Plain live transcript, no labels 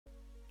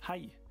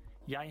Hei,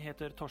 jeg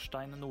heter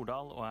Torstein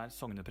Nordahl og er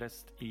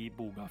sogneprest i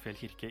Bogafjell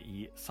kirke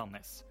i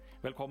Sandnes.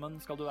 Velkommen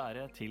skal du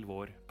være til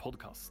vår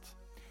podcast.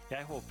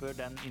 Jeg håper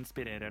den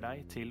inspirerer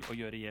deg til å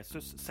gjøre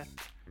Jesus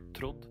sett,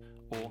 trodd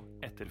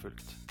og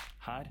etterfulgt.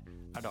 Her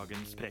er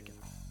dagens preken.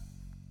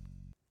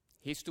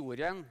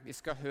 Historien vi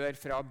skal høre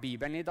fra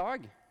Bibelen i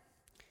dag,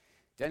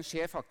 den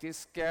skjer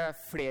faktisk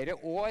flere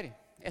år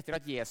etter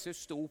at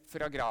Jesus stod opp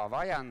fra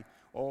grava igjen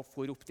og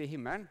for opp til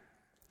himmelen.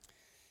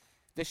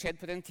 Det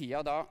skjedde på den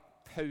tida da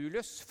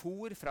Paulus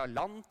for fra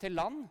land til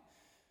land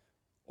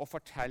og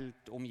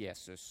fortalte om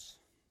Jesus.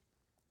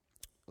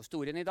 Og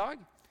historien i dag,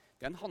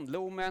 den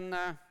handler om en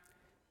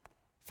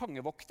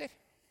fangevokter.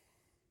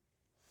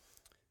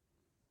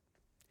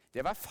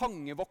 Det var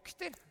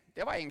fangevokter.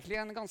 Det var egentlig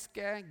en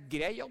ganske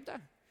grei jobb det.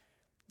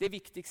 Det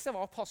viktigste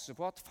var å passe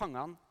på at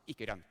fangene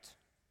ikke rømte.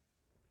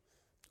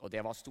 Og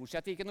det var stort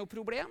sett ikke noe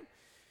problem.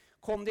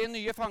 Kom det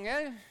nye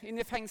fanger inn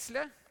i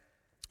fengselet,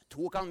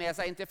 tok han med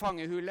seg inn til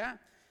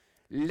fangehullet,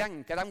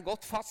 lenket dem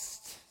godt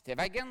fast til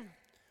veggen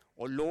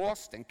og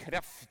låste den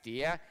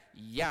kraftige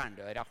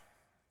jerndøra.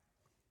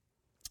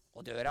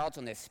 Og døra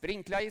hadde sånne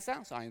sprinkler i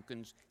seg, så han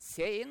kunne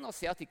se inn og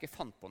se at de ikke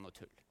fant på noe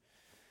tull.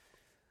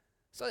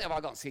 Så det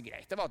var ganske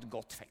greit. Det var et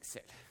godt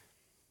fengsel.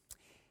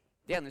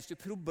 Det eneste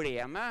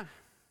problemet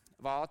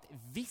var at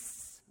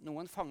hvis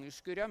noen fanger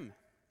skulle rømme,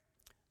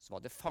 så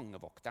var det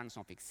fangevokteren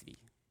som fikk svi.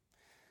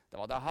 Det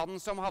var da han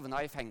som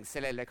havna i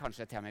fengsel, eller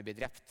kanskje til og med ble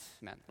drept,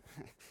 men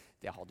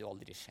det hadde jo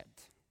aldri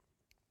skjedd.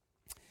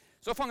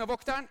 Så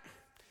fangevokteren,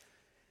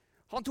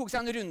 han tok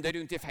seg en runde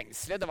rundt i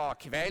fengselet. Det var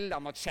kveld,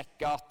 han måtte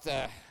sjekke at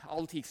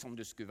alt gikk som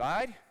det skulle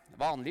være.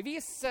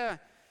 Vanligvis,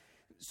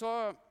 så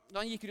da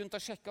han gikk rundt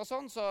og sjekket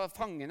sånn, så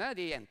fangene,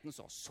 de enten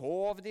så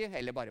sov de,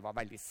 eller bare var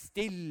veldig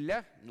stille.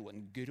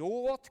 Noen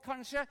gråt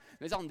kanskje,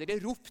 mens andre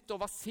ropte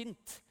og var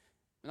sint.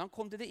 Men han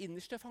kom til det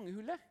innerste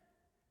fangehullet.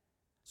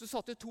 Så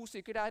satt det 2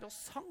 stykker der og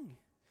sang.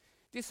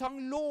 De sang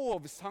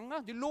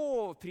lovsanger, de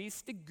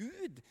lovpriste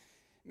Gud,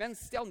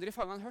 mens de andre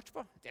fangene hørte på.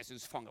 Det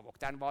synes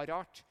fangevokteren var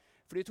rart.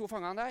 For de 2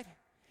 fangene der,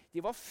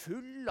 de var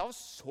full av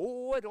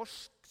sår og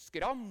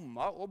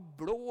skrammer og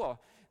blå.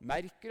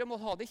 Merker de å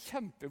ha det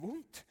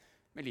kjempevondt.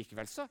 Men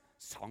likevel så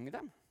sang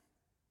de.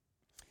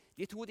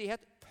 De 2 de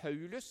het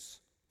Paulus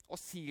og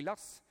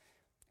Silas.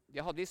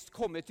 De hadde vist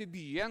kommet til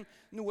byen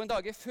noen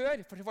dager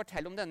før for å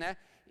fortelle om denne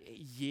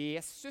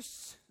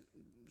Jesus,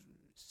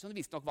 som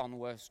det visst nok var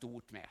noe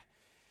stort med.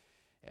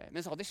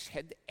 Men så hadde det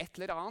skjedd et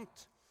eller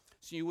annet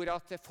som gjorde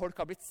at folk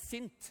har blitt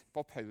sint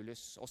på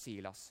Paulus og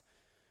Silas.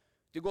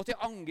 De gått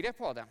til angrep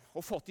på dem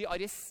og fått de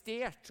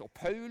arrestert, og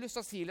Paulus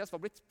og Silas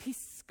var blitt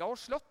pisket og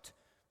slått,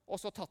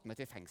 og så tatt med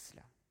til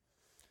fengselet.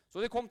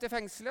 Så de kom til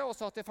fengselet og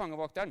sa til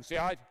fangevokteren,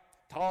 «Se her,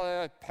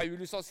 ta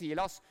Paulus og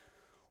Silas,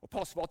 og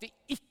pass på at de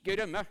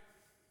ikke rømmer.»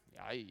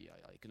 Ja,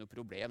 ikke noe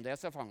problem det,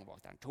 sa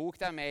fangevokteren. Tok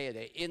dem med i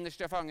det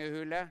innerste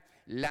fangehullet,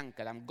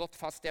 lenket dem godt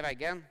fast i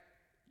veggen,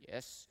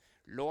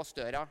 låst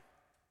døra,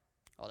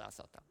 og der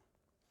satt de.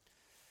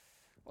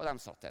 Og de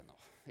satt ennå,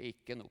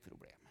 ikke noe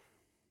problem.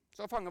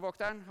 Så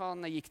fangevokteren,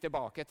 han gikk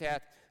tilbake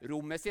til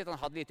rommet sitt, han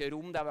hadde litt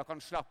rom der han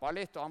kan slappe av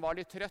litt, og han var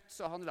litt trøtt,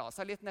 så han la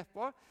seg litt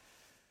nedpå.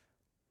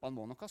 Han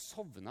må nok ha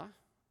sovnet,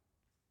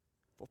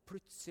 og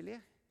plutselig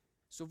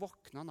så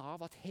våknet han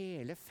av at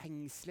hele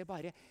fengselet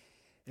bare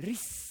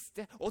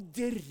riste og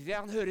dirre.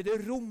 Han hører det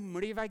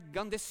rumle i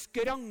veggene, det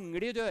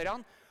skrangler i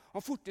dørene.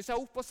 Han forter seg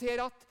opp og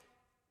ser at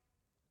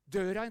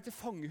døra inn til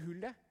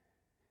fangehullet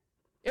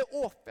er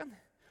åpen.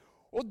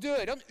 Og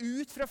dørene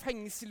ut fra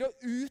fengselet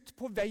og ut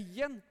på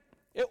veien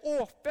er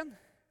åpen.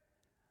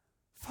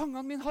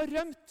 Fangene min har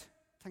rømt,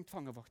 tenkte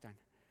fangevokteren.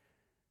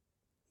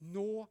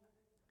 Nå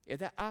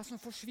er det jeg som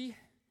får svi.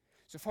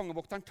 Så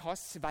fangevokteren tar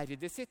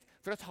sverdet sitt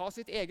for å ta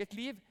sitt eget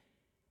liv.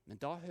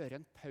 Men da hører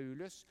en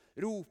Paulus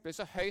rope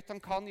så høyt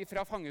han kan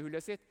ifra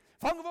fangehullet sitt.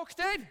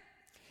 «Fangevokter!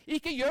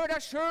 Ikke gjør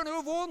deg selv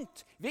noe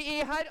vondt! Vi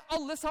er her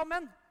alle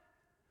sammen!»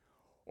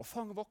 Og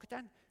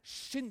fangevokteren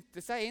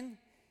skyndte seg inn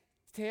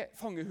til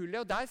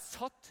fangehullet, og der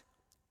satt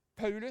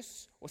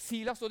Paulus og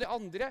Silas og de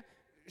andre,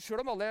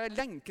 selv om alle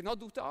lenkene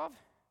hadde duttet av.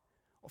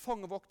 Og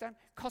fangevokteren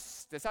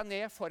kastet seg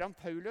ned foran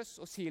Paulus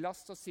og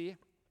Silas og sier,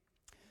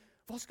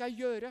 «Hva skal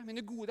jeg gjøre,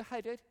 mine gode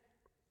herrer,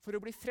 for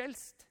å bli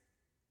frelst?»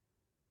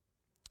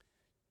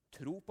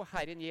 «Tro på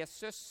Herren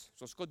Jesus,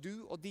 så skal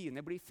du og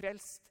dine bli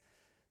frelst»,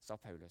 sa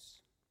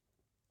Paulus.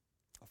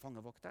 Og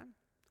fangevokteren,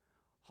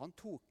 han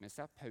tok med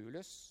seg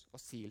Paulus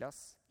og Silas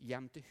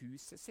hjem til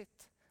huset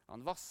sitt.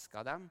 Han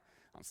vasket dem,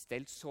 han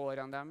stelte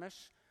sårene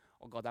deres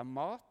og ga dem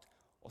mat,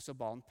 og så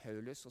ba han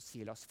Paulus og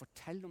Silas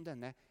fortelle om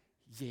denne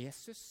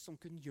Jesus som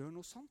kunne gjøre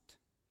noe sånt.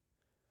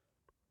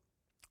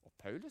 Og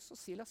Paulus og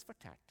Silas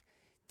fortalte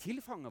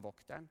til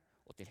fangevokteren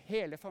og til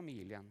hele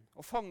familien.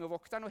 Og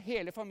fangevokteren og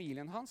hele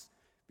familien hans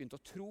begynte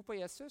å tro på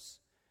Jesus,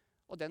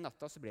 og den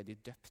natta så ble de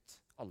døpt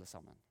alle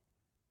sammen.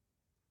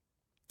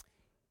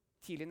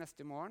 Tidlig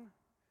neste morgen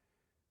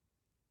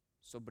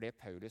så ble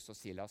Paulus og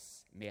Silas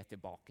med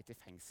tilbake til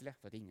fengselet,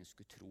 for at ingen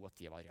skulle tro at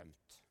de var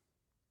rømt.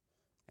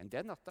 Men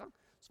den natta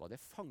så var det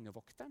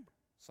fangevokteren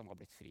som var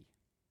blitt fri.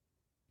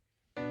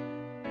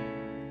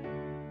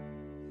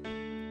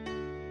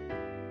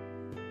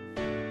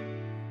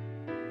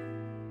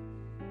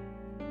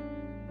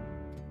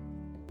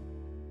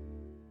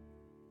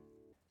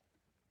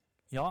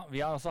 Ja, vi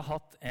har altså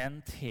hatt en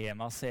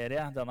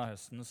temaserie denne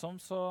høsten. Som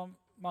så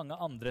mange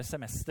andre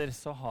semester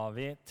så har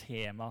vi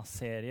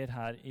temaserier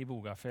her i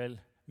Bogafjell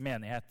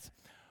menighet.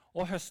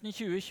 Og høsten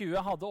 2020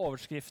 hadde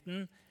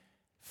overskriften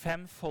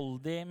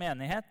 «Femfoldig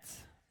menighet,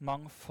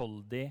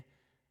 mangfoldig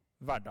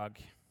hverdag».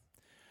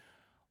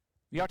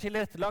 Vi har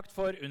tilrettelagt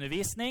for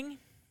undervisning,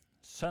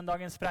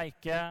 søndagens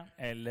preike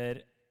eller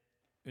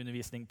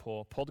undervisning på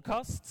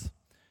podcast.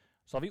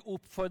 Så har vi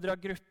oppfordret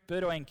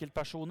grupper og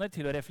enkeltpersoner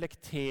til å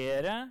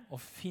reflektere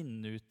og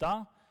finne ut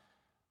av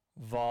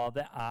hva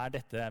det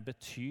dette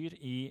betyr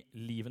i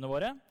livene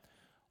våre.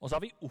 Og så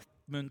har vi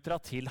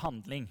oppmuntret til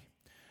handling.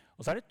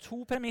 Og så det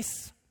 2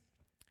 premiss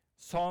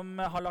som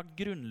har lagt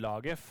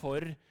grunnlaget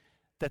for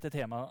dette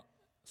temaet,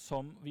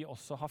 som vi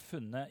også har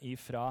funnet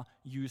fra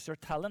User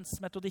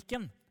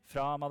Talents-metodikken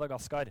fra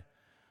Madagaskar.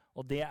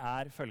 Og det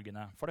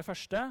følgende. For det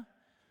første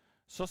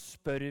så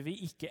spør vi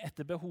ikke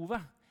etter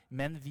behovet,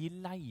 men vi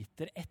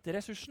leiter etter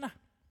ressursene.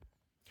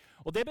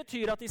 Og det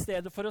betyr at i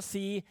stedet for å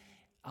si,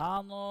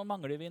 nå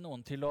mangler vi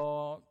noen til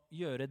å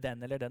gjøre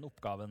den eller den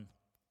oppgaven,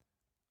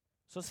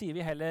 så sier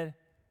vi heller,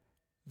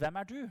 hvem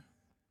du?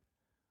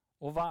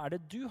 Og hva det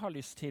du har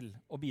lyst til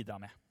å bidra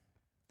med?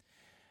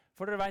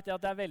 For dere vet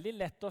at det veldig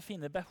lett å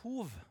finne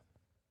behov,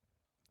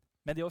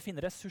 men det å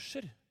finne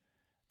ressurser,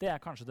 det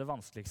kanskje det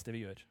vanskeligste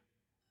vi gjør,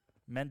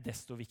 men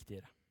desto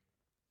viktigere.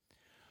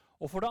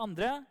 Og for det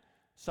andre,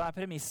 så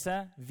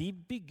premisset, vi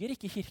bygger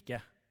ikke kirke,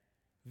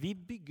 vi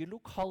bygger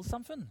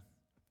lokalsamfunn.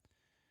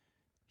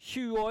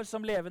 20 år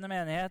som levende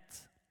menighet,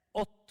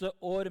 8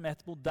 år med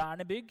et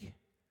moderne bygg.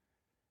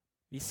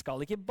 Vi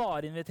skal ikke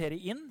bare invitere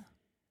inn,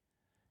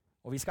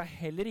 og vi skal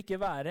heller ikke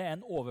være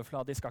en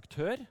overfladisk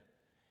aktør.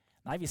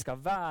 Nei, vi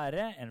skal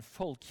være en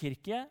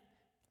folkekirke,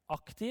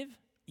 aktiv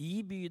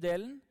i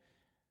bydelen,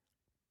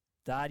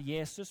 der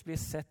Jesus blir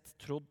sett,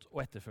 trodd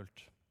og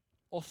etterfulgt.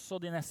 Også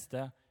de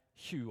neste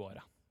 20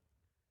 årene.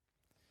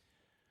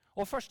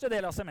 Og første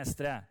del av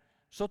semesteret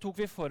så tok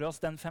vi for oss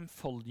den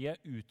femfoldige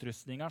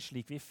utrustningen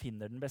slik vi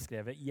finner den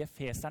beskrevet i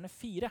Efeserne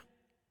 4.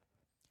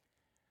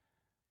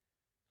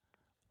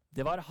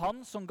 Det var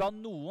han som ga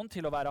noen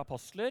til å være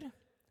apostler,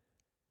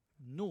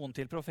 noen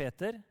til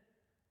profeter,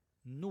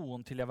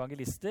 noen til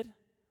evangelister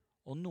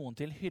og noen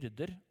til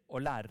hyrder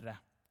og lærere.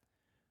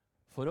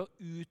 For å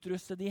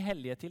utruste de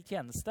hellige til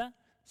tjeneste,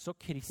 så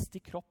Kristi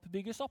kropp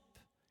bygges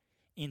opp,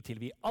 inntil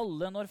vi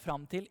alle når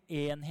fram til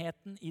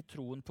enheten i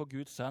troen på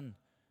Guds sønn,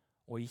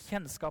 og i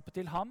kjennskapet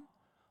til ham,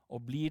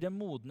 og blir det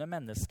modne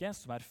menneske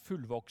som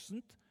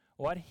fullvoksent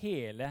og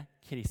hele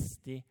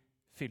Kristi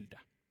fylde.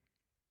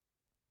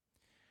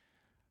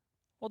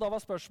 Og da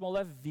var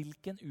spørsmålet,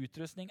 hvilken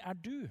utrustning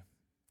du?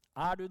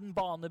 Du den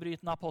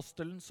banebrytende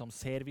apostelen som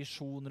ser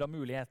visjoner og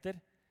muligheter?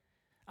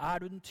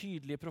 Du den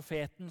tydelige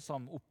profeten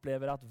som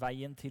opplever at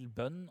veien til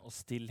bønn og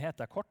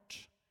stillhet kort?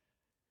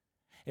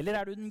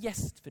 Eller du den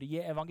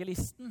gjestfrie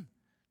evangelisten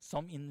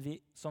som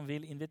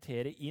vil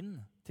invitere inn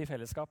til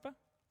fellesskapet?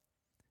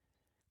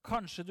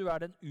 Kanskje du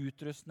den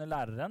utrustende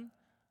læreren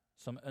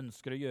som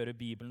ønsker å gjøre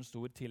Bibelens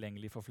ord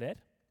tilgjengelig for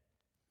flere?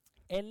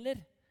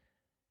 Eller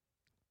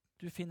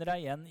du finner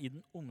deg igjen i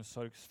den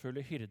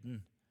omsorgsfulle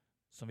hyrden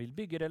som vil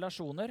bygge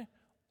relasjoner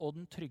og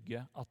den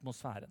trygge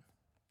atmosfæren.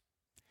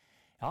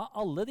 Ja,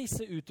 alle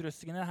disse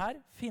utrustningene her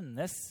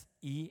finnes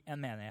i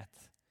en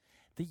menighet.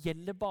 Det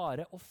gjelder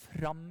bare å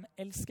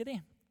framelske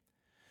de.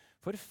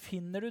 For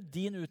finner du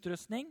din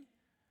utrustning,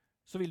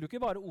 så vil du ikke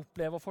bare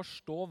oppleve å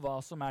forstå hva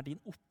som din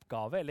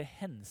oppgave eller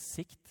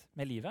hensikt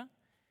med livet.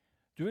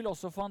 Du vil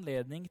også få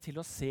anledning til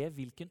å se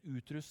hvilken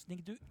utrustning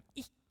du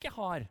ikke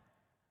har.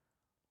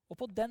 Og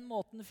på den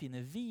måten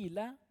finne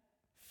hvile,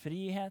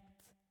 frihet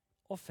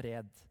og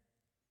fred.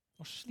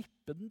 Og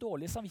slippe den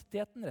dårlige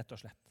samvittigheten, rett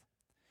og slett.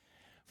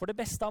 For det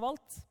beste av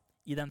alt,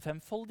 i den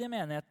femfoldige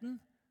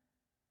menigheten,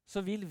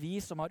 så vil vi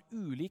som har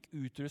ulik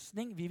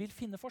utrustning, vi vil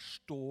finne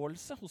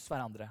forståelse hos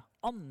hverandre,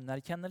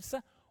 anerkjennelse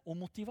og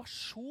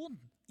motivasjon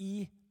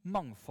i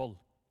mangfold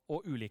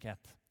og ulikhet.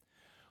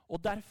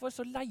 Og derfor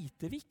så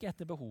leiter vi ikke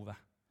etter behovet,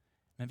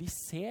 men vi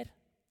ser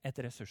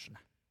etter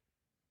ressursene.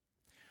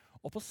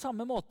 Og på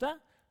samme måte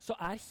så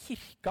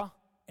kirka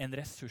en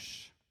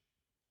ressurs.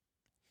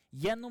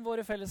 Gjennom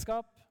våre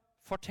fellesskap,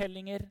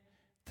 fortellinger,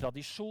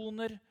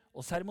 tradisjoner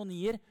og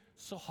seremonier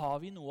så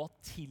har vi noe å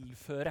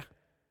tilføre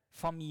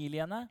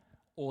familiene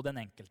og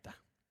den enkelte.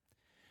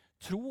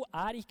 Tro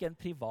ikke en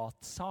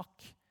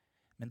privatsak,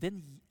 men den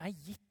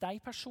gitt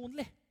deg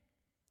personlig.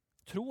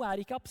 Tro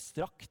ikke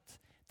abstrakt,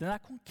 den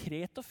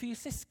konkret og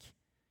fysisk.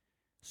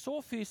 Så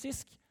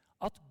fysisk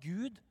at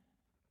Gud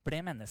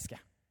ble menneske.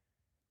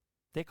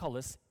 Det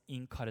kalles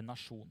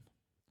inkarnasjon.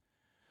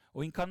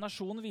 Og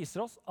inkarnasjonen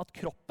viser oss at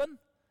kroppen,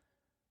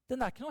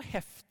 den ikke noe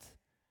heft.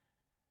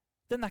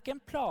 Den ikke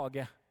en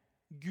plage.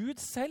 Gud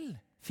selv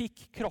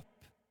fikk kropp.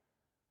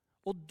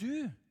 Og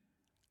du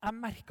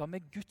merket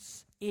med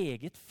Guds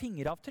eget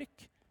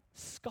fingeravtrykk,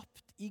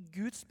 skapt i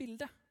Guds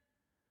bilde.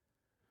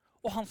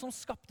 Og han som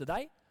skapte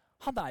deg,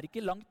 han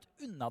ikke langt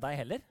unna deg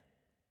heller.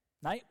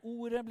 Nei,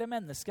 ordet ble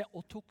menneske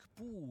og tok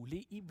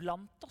bolig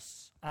iblant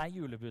oss,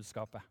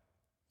 julebudskapet.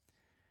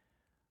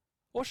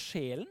 Og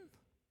sjelen,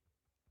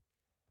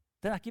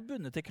 den ikke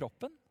bundet til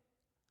kroppen.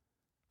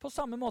 På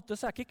samme måte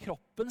så ikke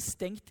kroppen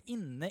stengt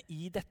inne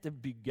i dette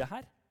bygget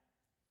her.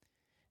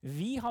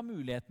 Vi har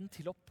muligheten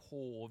til å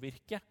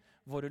påvirke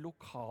våre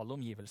lokale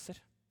omgivelser.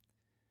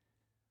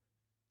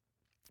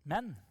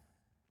 Men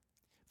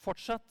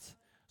fortsatt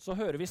så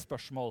hører vi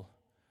spørsmål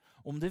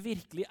om det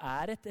virkelig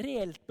et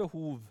reelt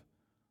behov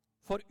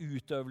for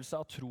utøvelse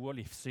av tro og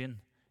livssyn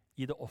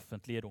i det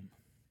offentlige rom.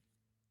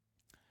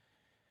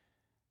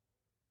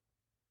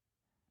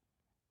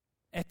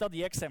 Et av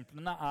de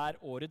eksemplene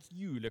årets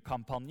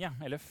julekampanje,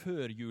 eller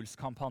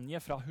førjulskampanje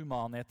fra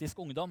Human-Etisk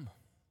Ungdom.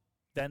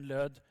 Den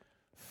lød,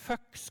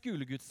 «Fuck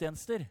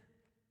skolegudstjenester».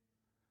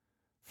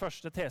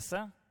 Første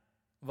tese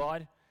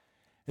var,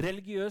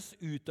 «Religiøs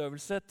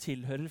utøvelse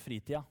tilhører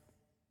fritida».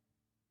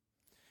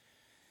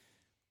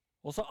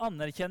 Og så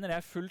anerkjenner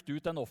jeg fullt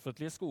ut den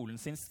offentlige skolen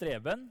sin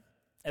streben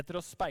etter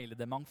å speile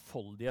det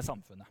mangfoldige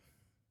samfunnet.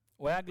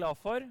 Og jeg glad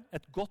for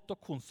et godt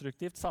og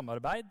konstruktivt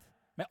samarbeid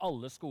med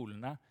alle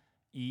skolene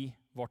i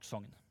vårt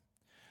sogn.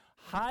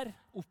 Her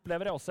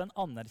opplever jeg også en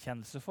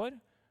anerkjennelse for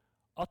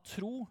at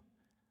tro,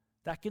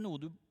 det ikke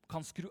noe du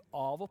kan skru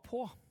av og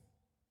på.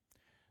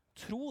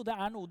 Tro, det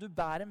noe du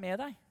bærer med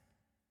deg.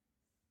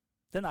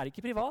 Den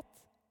ikke privat,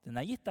 den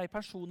gitt deg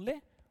personlig,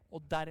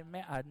 og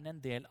dermed den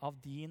en del av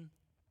din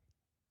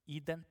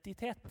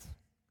identitet.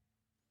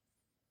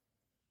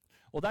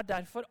 Og det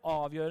derfor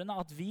avgjørende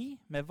at vi,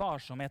 med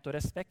varsomhet og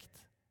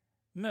respekt,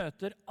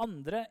 møter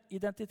andre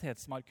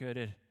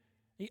identitetsmarkører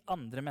i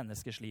andre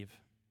menneskers liv.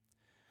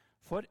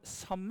 For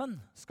sammen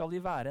skal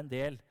vi være en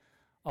del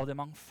av det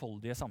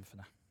mangfoldige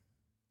samfunnet.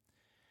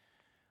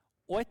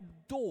 Og et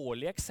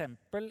dårlig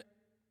eksempel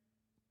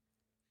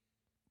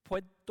på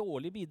et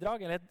dårlig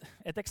bidrag, eller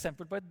et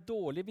eksempel på et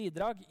dårlig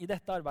bidrag i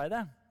dette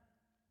arbeidet,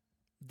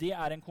 det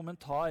en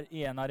kommentar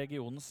i en av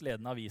regionens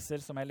ledende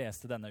aviser som jeg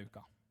leste denne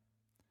uka.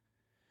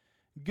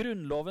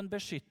 Grunnloven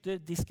beskytter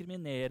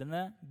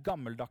diskriminerende,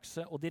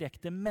 gammeldagse og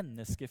direkte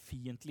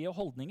menneskefiendtlige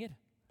holdninger,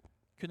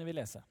 kunne vi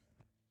lese.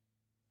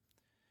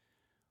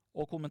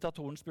 Og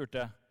kommentatoren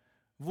spurte,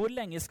 hvor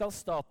lenge skal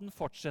staten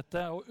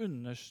fortsette å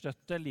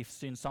understøtte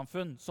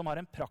livssynssamfunn som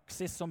har en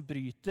praksis som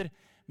bryter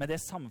med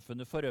det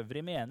samfunnet for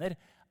øvrig mener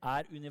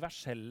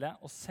universelle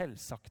og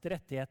selvsagte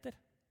rettigheter?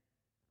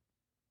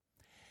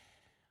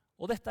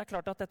 Og dette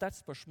klart at dette et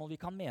spørsmål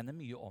vi kan mene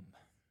mye om.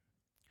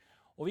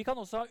 Og vi kan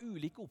også ha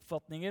ulike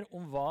oppfatninger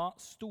om hva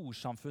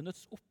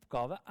storsamfunnets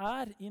oppgave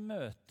i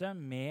møte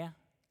med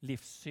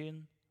livssyn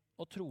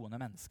og troende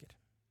mennesker.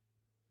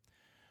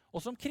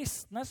 Og som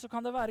kristne så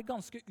kan det være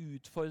ganske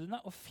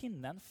utfordrende å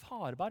finne en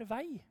farbar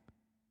vei.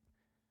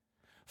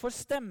 For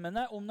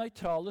stemmene om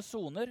nøytrale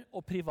zoner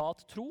og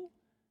privat tro,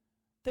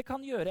 det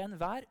kan gjøre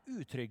enhver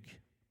utrygg.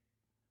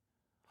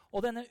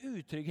 Og denne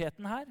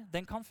utryggheten her,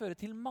 den kan føre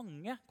til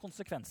mange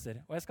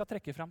konsekvenser, og jeg skal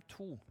trekke frem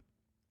 2.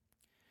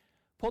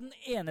 På den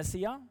ene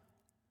siden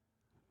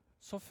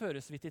så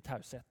føres vi til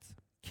taushet.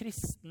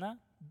 Kristne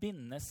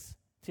bindes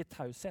til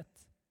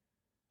taushet.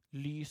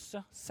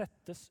 Lyset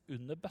settes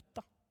under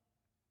bøtta.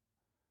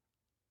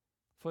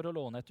 For å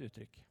låne et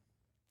uttrykk,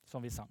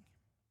 som vi sang.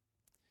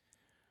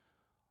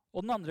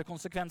 Og den andre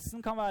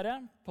konsekvensen kan være,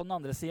 på den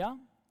andre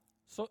siden,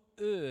 så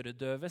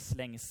øredøves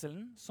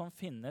lengselen som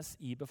finnes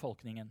i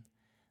befolkningen.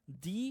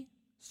 De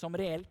som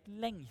reelt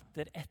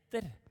lengter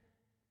etter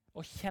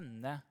å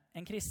kjenne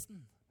en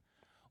kristen.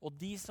 Og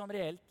de som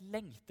reelt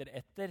lengter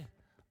etter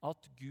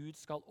at Gud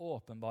skal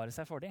åpenbare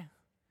seg for dem.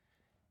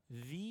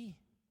 Vi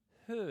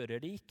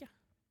hører det ikke.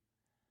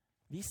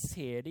 Vi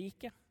ser det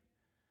ikke.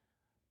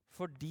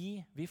 Fordi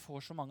vi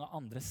får så mange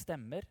andre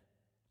stemmer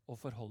å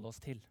forholde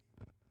oss til.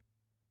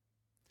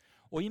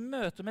 Og i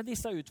møte med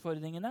disse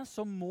utfordringene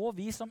så må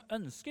vi som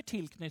ønsker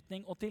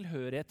tilknytning og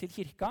tilhørighet til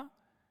kirka,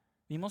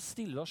 vi må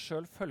stille oss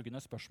selv følgende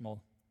spørsmål.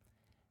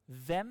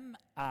 Hvem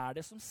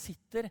det som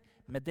sitter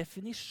med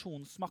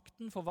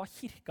definisjonsmakten for hva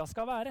kirka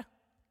skal være?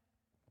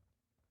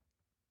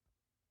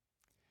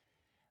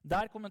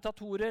 Der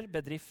kommentatorer,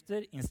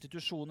 bedrifter,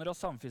 institusjoner og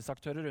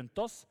samfunnsaktører rundt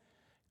oss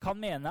kan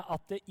mene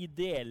at det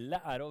ideelle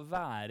å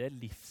være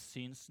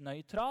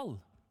livssynsnøytral,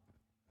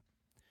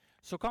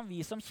 så kan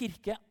vi som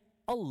kirke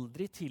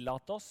aldri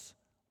tillate oss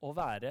å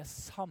være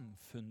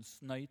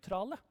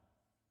samfunnsnøytrale.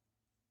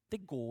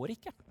 Det går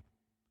ikke.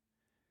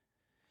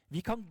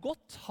 Vi kan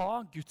godt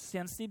ha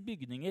gudstjeneste i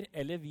bygninger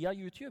eller via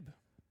YouTube.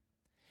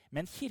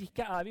 Men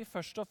kirke vi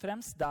først og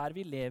fremst der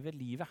vi lever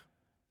livet,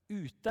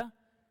 ute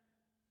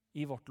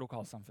i vårt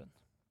lokalsamfunn.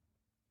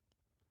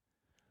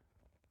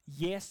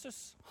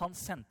 Jesus, han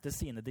sendte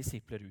sine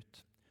disipler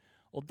ut.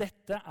 Og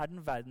dette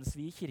den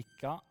verdensvide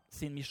kirka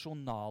sin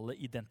misjonale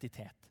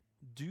identitet.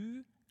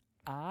 Du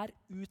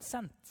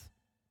utsendt.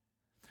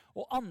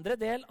 Og andre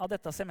del av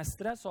dette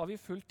semesteret så har vi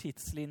fulgt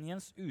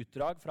tidslinjens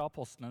utdrag fra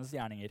apostlenes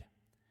gjerninger.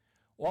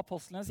 Og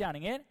apostlenes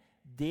gjerninger,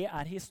 det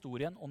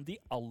historien om de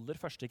aller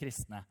første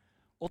kristne.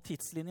 Og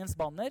tidslinjens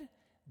banner,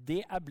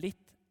 det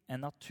blitt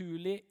en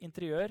naturlig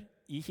interiør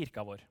i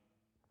kirka vår.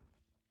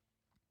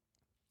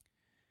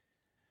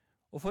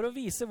 Og for å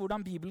vise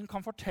hvordan Bibelen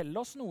kan fortelle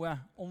oss noe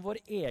om vår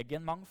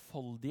egen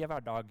mangfoldige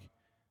hverdag,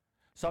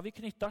 så har vi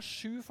knyttet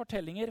 7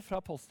 fortellinger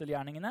fra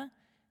apostelgjerningene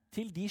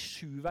til de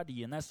 7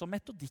 verdiene som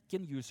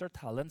metodikken User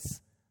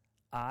Talents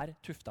er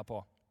tuftet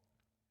på.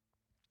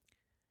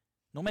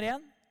 Nummer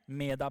 1,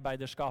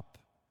 medarbeiderskap.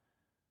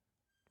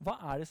 Hva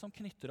er det som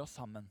knytter oss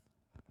sammen?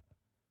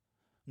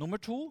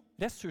 Nummer 2,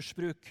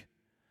 ressursbruk.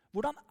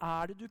 Hvordan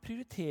er det du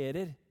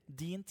prioriterer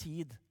din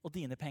tid og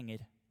dine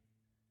penger?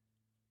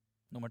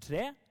 Nummer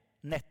 3,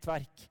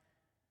 nettverk.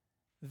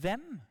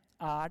 Hvem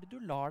er det du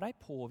lar deg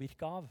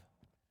påvirke av?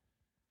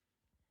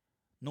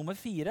 Nummer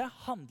 4,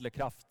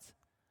 handlekraft.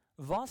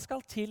 Hva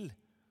skal til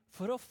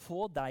for å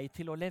få deg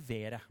til å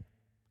levere?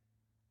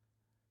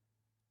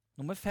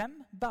 Nummer 5,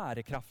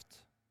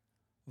 bærekraft.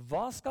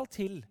 Hva skal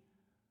til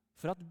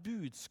for at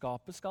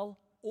budskapet skal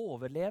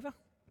overleve?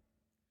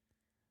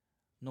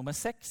 Nummer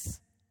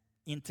 6,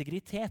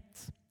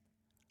 integritet.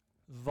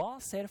 Hva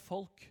ser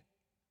folk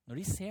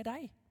når de ser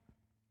deg?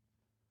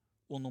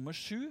 Og nummer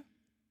 7,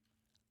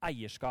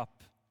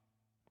 eierskap.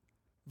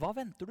 Hva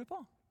venter du på?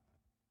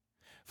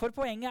 For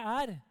poenget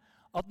er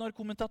at når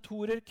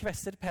kommentatorer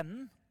kvesser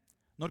pennen,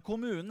 når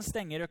kommunen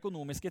stenger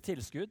økonomiske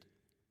tilskudd,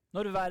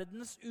 når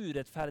verdens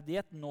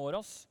urettferdighet når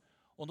oss,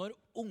 og når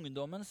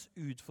ungdommens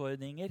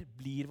utfordringer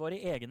blir våre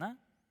egne,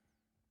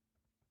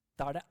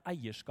 da er det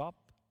eierskap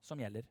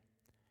som gjelder.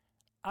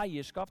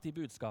 Eierskap til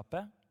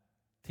budskapet,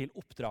 til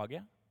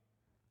oppdraget,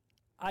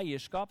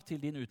 eierskap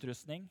til din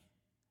utrustning,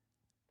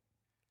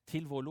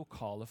 til vår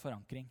lokale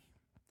forankring.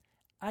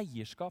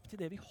 Eierskap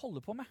til det vi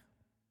holder på med.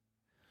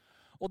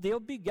 Og det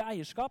å bygge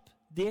eierskap,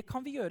 det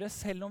kan vi gjøre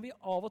selv om vi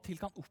av og til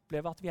kan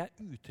oppleve at vi er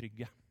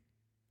utrygge.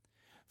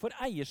 For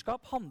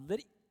eierskap handler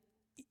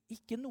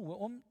ikke noe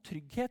om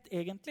trygghet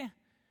egentlig.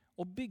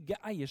 Å bygge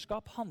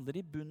eierskap handler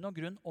i bunn og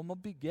grunn om å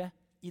bygge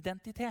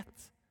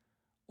identitet.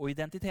 Og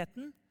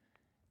identiteten,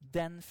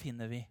 den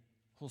finner vi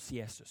hos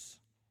Jesus.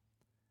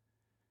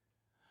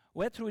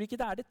 Og jeg tror ikke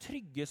det er det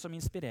trygge som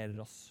inspirerer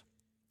oss.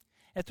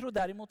 Jeg tror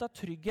derimot at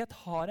trygghet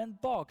har en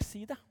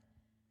bakside.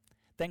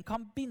 Den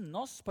kan binde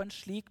oss på en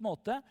slik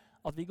måte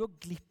at vi går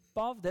glipp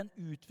av den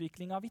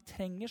utviklingen vi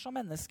trenger som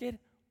mennesker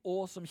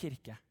og som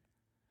kirke.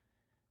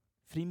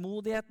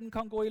 Frimodigheten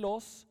kan gå i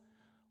lås,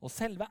 og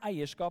selve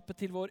eierskapet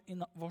til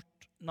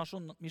vårt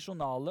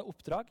misjonale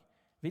oppdrag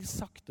vil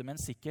sakte, men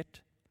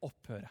sikkert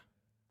opphøre.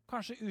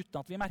 Kanskje uten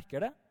at vi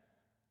merker det,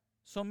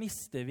 så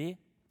mister vi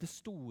det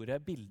store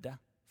bildet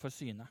for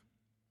syne.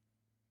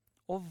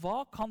 Og hva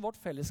kan vårt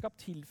fellesskap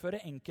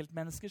tilføre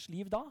enkeltmenneskers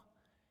liv da,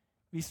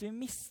 hvis vi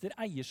mister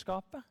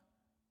eierskapet,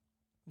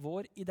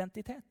 vår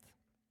identitet?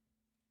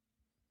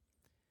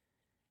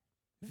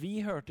 Vi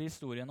hørte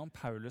historien om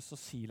Paulus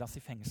og Silas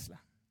i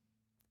fengselet.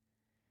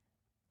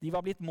 De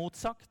var blitt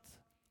motsagt,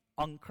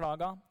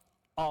 anklaget,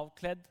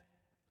 avkledd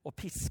og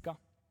pisket.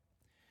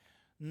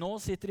 Nå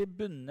sitter de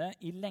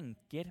bundet i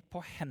lenker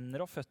på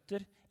hender og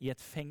føtter i et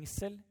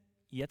fengsel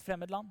i et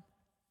fremmed land.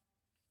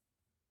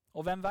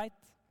 Og hvem vet?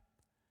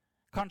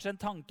 Kanskje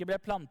en tanke ble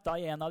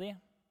plantet i en av de.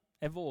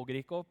 Jeg våger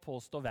ikke å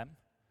påstå hvem.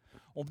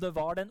 Om det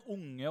var den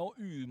unge og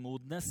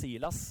umodne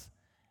Silas,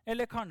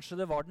 eller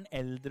kanskje det var den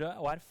eldre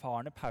og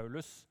erfarne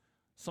Paulus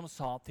som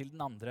sa til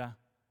den andre: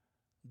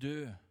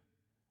 Du,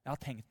 jeg har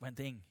tenkt på en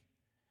ting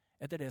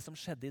etter det som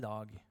skjedde i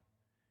dag.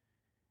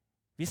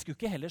 Vi skulle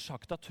ikke heller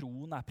sagt at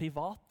troen er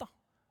privat da,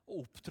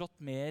 og opptrådt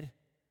mer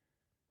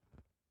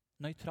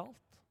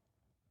nøytralt.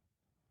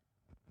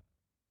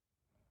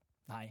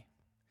 Nei.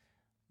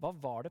 Hva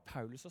var det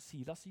Paulus og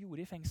Silas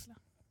gjorde i fengselet?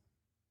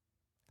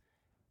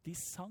 De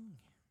sang.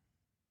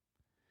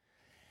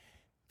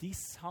 De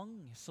sang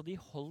så de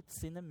holdt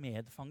sine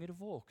medfanger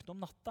våkne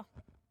om natta.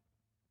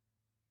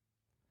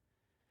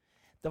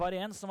 Det var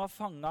en som var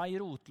fanget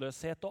i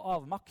rotløshet og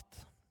avmakt.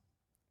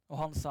 Og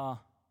han sa: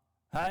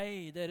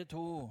 Hei, dere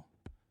to.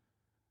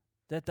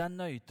 Dette er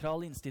en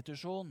nøytral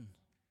institusjon.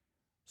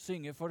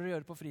 Synge får dere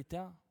gjøre på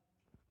fritida.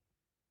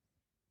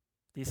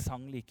 De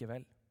sang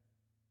likevel.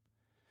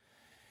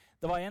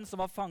 Det var en som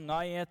var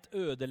fanget i et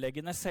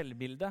ødeleggende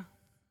selvbilde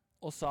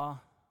og sa: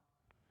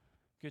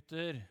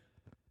 Gutter,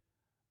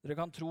 dere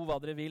kan tro hva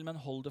dere vil, men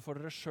hold det for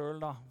dere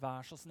selv da,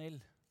 vær så snill.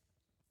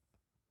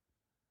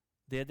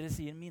 Det dere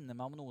sier minner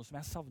meg om noe som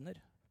jeg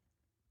savner.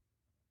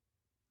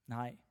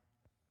 Nei,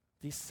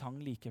 de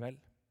sang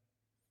likevel.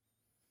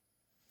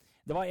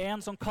 Det var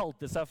en som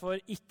kalte seg for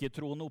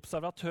ikke-troende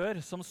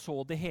observatør, som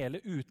så det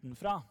hele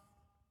utenfra.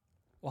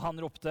 Og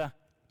han ropte: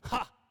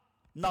 Ha!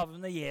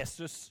 Navnet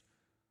Jesus!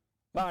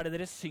 Hva er det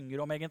dere synger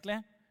om egentlig?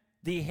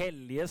 De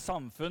hellige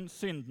samfunn,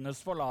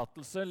 syndenes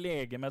forlatelse,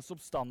 legemets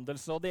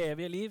oppstandelse og det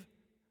evige liv.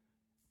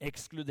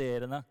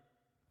 Ekskluderende.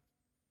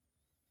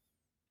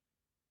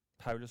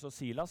 Paulus og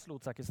Silas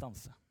lot seg ikke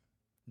stanse.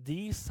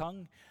 De sang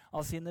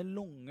av sine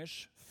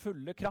lungers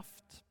fulle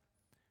kraft.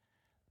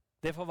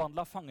 Det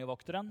forvandlet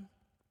fangevokteren.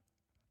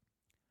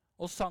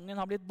 Og sangen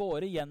har blitt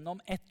båret gjennom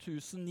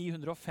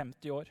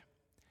 1950 år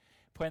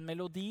på en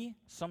melodi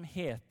som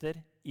heter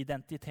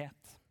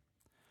identitet.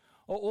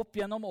 Og opp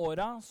gjennom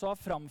åra så har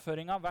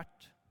framføringen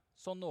vært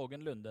sånn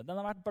noenlunde. Den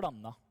har vært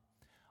blandet.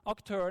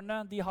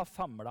 Aktørene, de har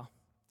famlet.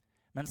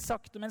 Men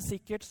sakte, men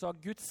sikkert så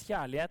har Guds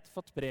kjærlighet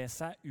fått bre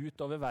seg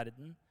ut over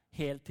verden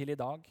helt til i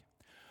dag.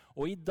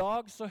 Og i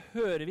dag så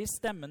hører vi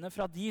stemmene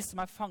fra de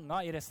som er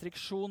fanget i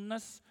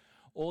restriksjonenes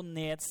og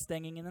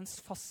nedstengingenes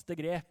faste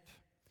grep,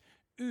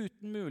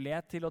 uten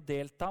mulighet til å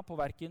delta på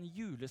hverken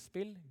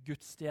julespill,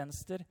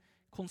 gudstjenester,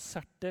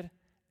 konserter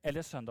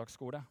eller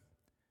søndagsskole.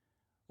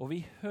 Og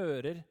vi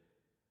hører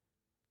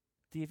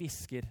de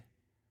hvisker,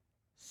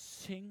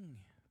 syng,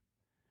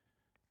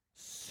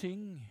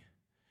 syng,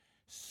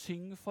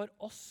 syng for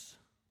oss.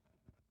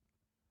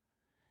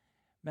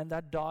 Men det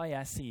er da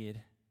jeg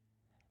sier,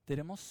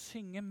 dere må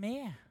synge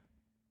med.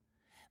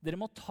 Dere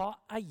må ta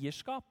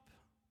eierskap.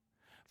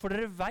 For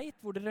dere vet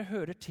hvor dere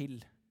hører til.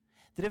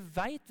 Dere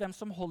vet hvem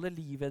som holder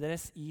livet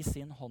deres i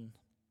sin hånd.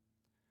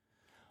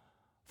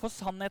 For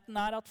sannheten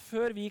er at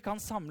før vi kan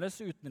samles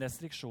uten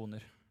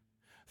restriksjoner,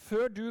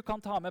 før du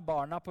kan ta med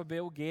barna på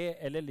BOG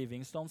eller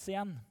Livingstones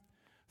igjen,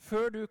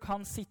 før du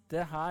kan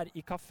sitte her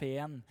i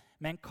kaféen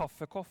med en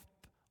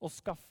kaffekopp og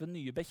skaffe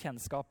nye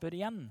bekjentskaper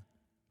igjen,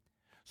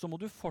 så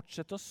må du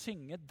fortsette å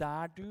synge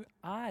der du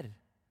er.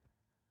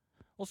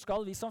 Og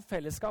skal vi som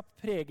fellesskap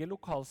prege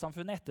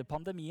lokalsamfunnet etter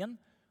pandemien,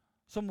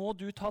 så må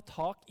du ta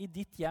tak i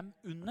ditt hjem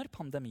under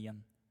pandemien.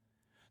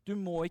 Du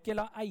må ikke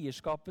la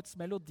eierskapets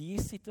melodi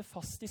sitte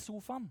fast i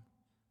sofaen.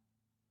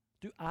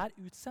 Du er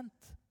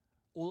utsendt,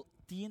 og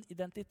din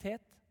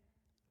identitet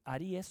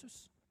er i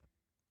Jesus.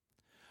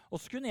 Og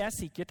så kunne jeg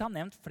sikkert ha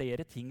nevnt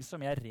flere ting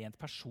som jeg rent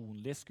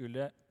personlig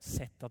skulle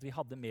sett at vi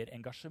hadde mer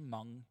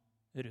engasjement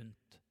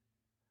rundt.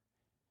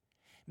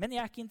 Men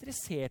jeg er ikke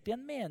interessert i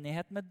en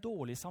menighet med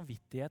dårlig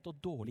samvittighet og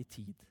dårlig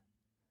tid.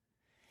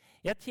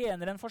 Jeg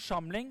tjener en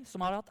forsamling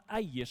som har hatt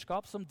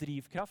eierskap som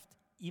drivkraft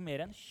i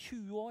mer enn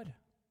 20 år.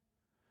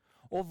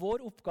 Og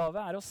vår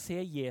oppgave er å se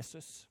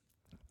Jesus,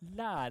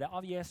 lære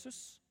av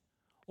Jesus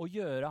og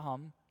gjøre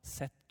ham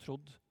sett,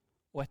 trodd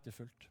og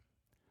etterfulgt.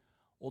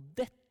 Og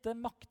dette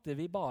makter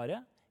vi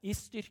bare i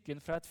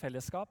styrken fra et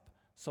fellesskap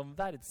som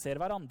verdser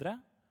hverandre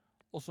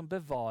og som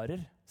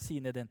bevarer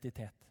sin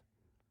identitet.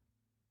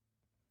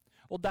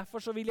 Og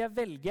derfor så vil jeg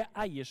velge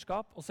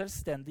eierskap og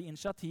selvstendig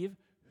initiativ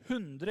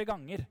 100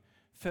 ganger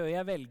før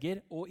jeg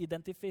velger å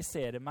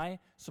identifisere meg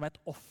som et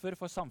offer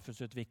for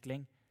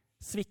samfunnsutvikling,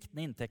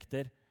 sviktende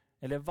inntekter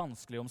eller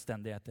vanskelige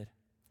omstendigheter.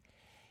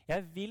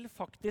 Jeg vil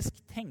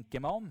faktisk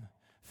tenke meg om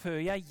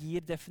før jeg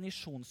gir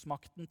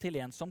definisjonsmakten til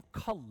en som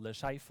kaller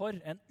seg for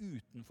en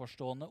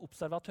utenforstående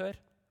observatør.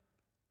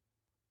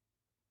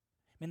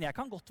 Men jeg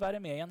kan godt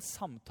være med i en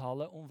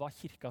samtale om hva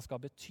kirka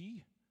skal bety,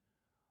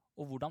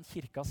 og hvordan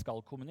kirka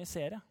skal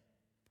kommunisere.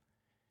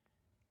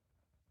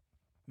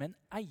 Men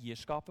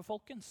eierskapet,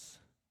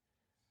 folkens,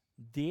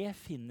 det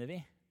finner vi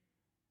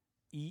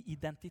i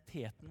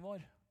identiteten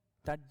vår.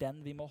 Det er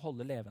den vi må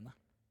holde levende.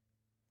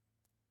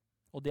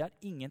 Og det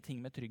har ingenting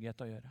med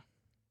trygghet å gjøre.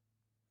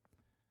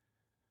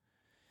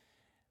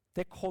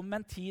 Det kom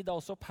en tid da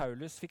også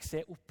Paulus fikk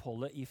se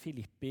oppholdet i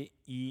Filippi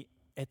i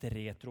et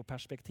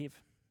retroperspektiv.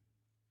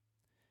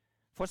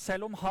 For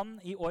selv om han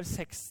i år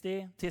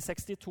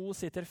 60-62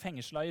 sitter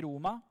fengslet i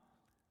Roma,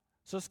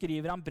 så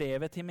skriver han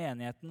brevet til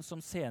menigheten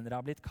som senere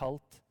har blitt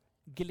kalt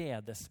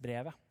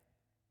gledesbrevet.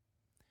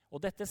 Og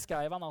dette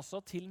skrev han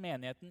altså til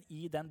menigheten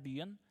i den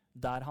byen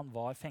der han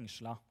var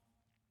fengslet,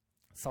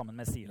 sammen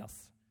med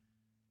Silas.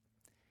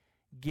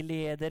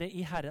 Gled dere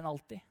i Herren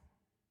alltid.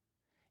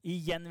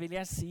 Igjen vil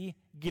jeg si,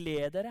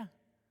 gled dere.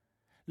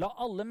 La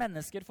alle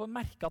mennesker få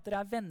merke at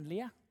dere er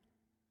vennlige.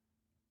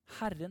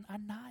 Herren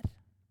er nær.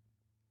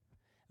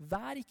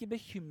 Vær ikke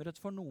bekymret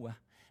for noe,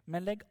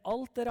 men legg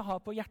alt dere har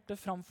på hjertet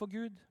fram for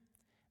Gud.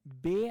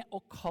 Be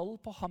og kall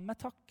på ham med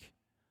takk.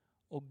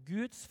 Og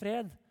Guds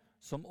fred,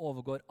 som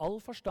overgår all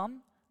forstand,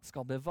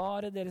 skal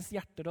bevare deres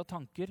hjerter og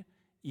tanker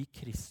i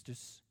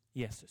Kristus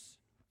Jesus.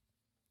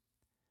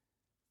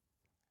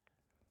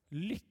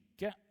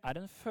 Lykke er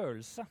en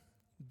følelse.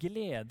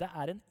 Glede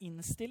er en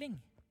innstilling,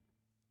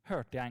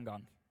 hørte jeg en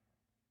gang.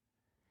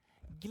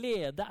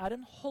 Glede er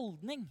en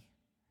holdning,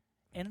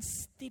 en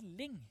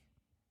stilling,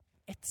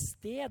 et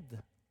sted.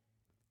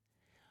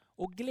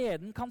 Og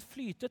gleden kan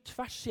flyte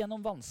tvers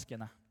gjennom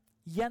vanskene,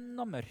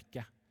 gjennom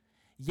mørket,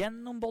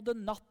 gjennom både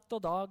natt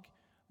og dag,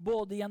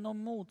 både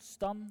gjennom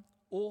motstand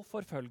og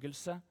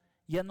forfølgelse,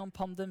 gjennom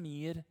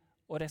pandemier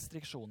og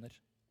restriksjoner.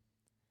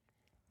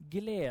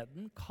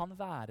 Gleden kan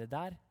være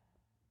der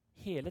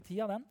hele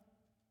tiden, den.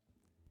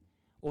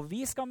 Og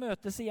vi skal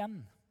møtes igjen.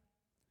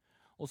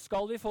 Og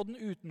skal vi få den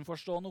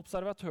utenforstående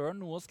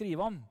observatøren noe å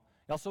skrive om,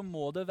 ja, så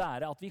må det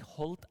være at vi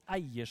holdt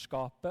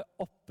eierskapet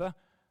oppe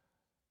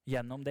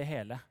gjennom det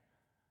hele.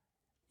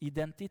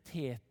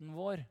 Identiteten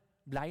vår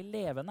ble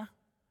levende.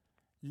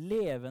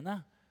 Levende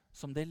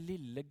som det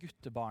lille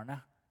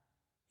guttebarnet,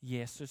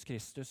 Jesus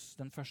Kristus,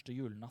 den første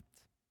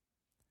julenatt.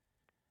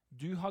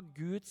 Du har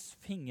Guds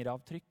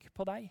fingeravtrykk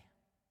på deg.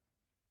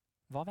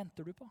 Hva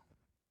venter du på?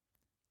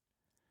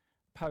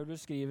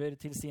 Paulus skriver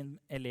til sin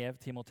elev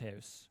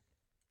Timoteus.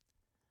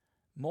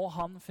 Må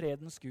han,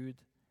 fredens Gud,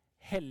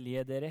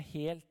 hellige dere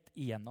helt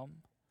igjennom,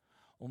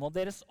 og må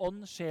deres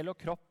ånd, sjel og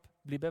kropp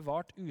bli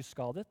bevart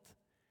uskadet,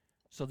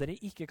 så dere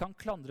ikke kan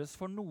klandres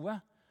for noe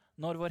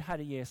når vår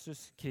Herre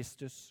Jesus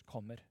Kristus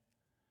kommer.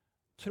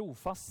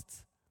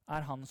 Trofast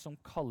er han som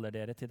kaller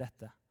dere til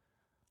dette.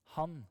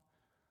 Han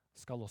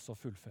skal også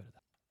fullføre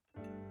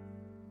det.